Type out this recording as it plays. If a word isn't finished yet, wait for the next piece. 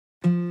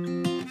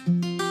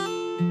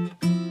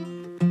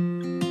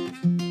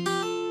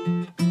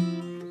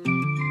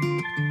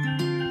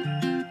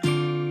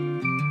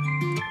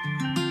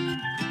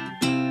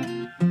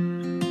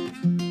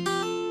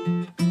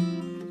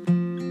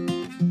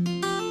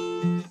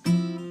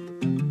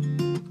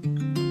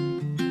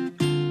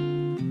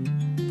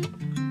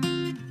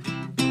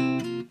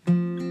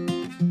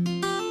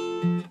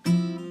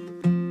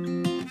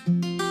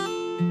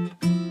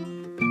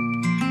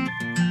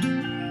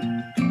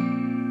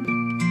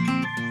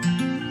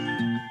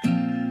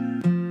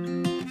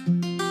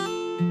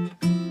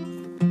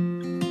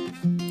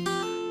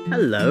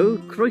Hello,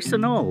 croeso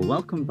nôl,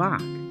 welcome back.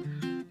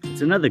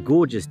 It's another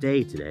gorgeous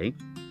day today,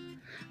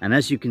 and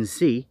as you can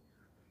see,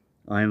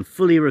 I am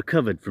fully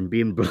recovered from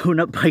being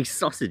blown up by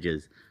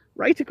sausages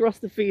right across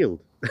the field.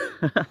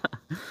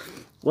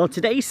 Well,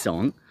 today's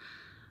song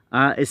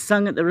is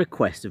sung at the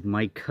request of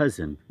my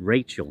cousin,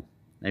 Rachel.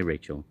 Hey,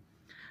 Rachel.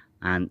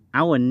 And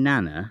our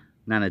Nana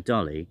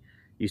Dolly,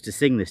 used to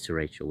sing this to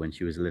Rachel when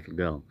she was a little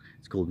girl.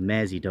 It's called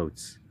Mairzy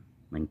Dotes.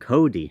 And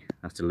Cody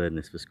has to learn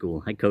this for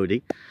school. Hi,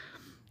 Cody.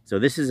 So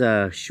this is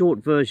a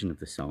short version of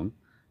the song,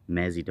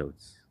 Mairzy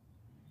Dotes.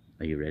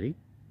 Are you ready?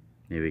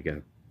 Here we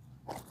go.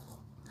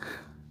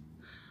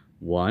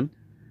 1,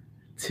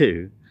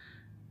 2,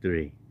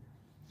 3.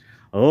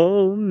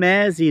 Oh,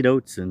 Mairzy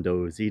Dotes and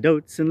dozy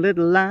dotes and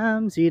little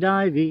lambs eat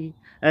ivy,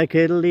 a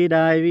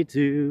kiddly-divey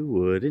too,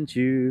 wouldn't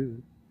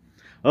you?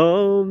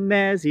 Oh,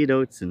 Mairzy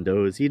Dotes and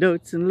dozy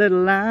dotes and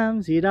little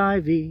lambs eat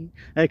ivy,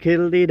 a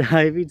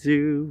kiddly-divey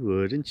too,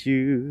 wouldn't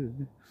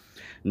you?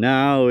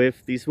 Now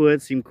if these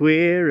words seem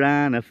queer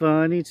and are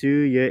funny to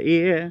your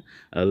ear,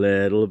 a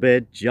little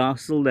bit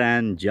jostled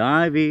and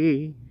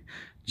jivey,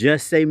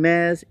 just say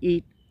mares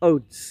eat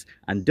oats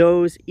and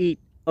does eat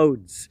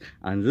oats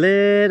and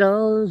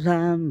little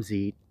lambs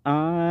eat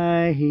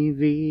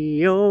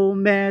ivy. Oh,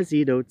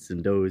 Mairzy Dotes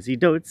and dozy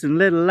dotes and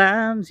little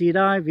lambs eat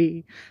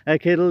ivy, a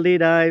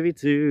kiddly-divey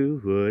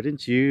too,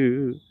 wouldn't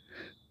you?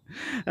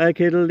 A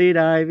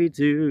kiddly-divey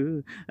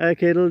too, a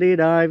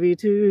kiddly-divey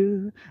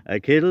too, a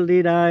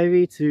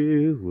kiddly-divey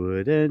too,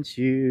 wouldn't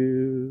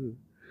you?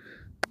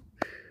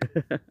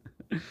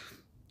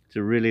 It's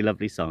a really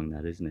lovely song,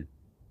 that, isn't it?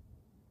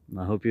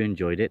 I hope you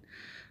enjoyed it,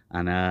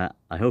 and I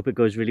hope it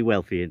goes really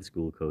well for you in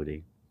school,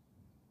 Cody.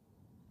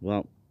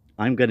 Well,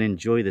 I'm going to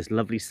enjoy this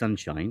lovely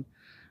sunshine,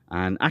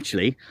 and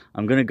actually,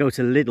 I'm going to go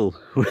to Lidl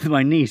with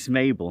my niece,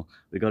 Mabel.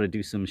 We've got to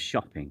do some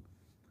shopping.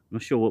 I'm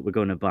not sure what we're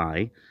going to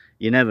buy.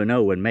 You never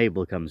know when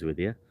Mabel comes with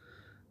you.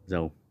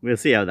 So, we'll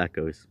see how that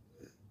goes.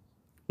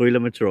 Hwyl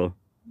am y tro.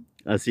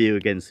 I'll see you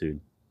again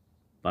soon.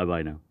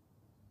 Bye-bye now.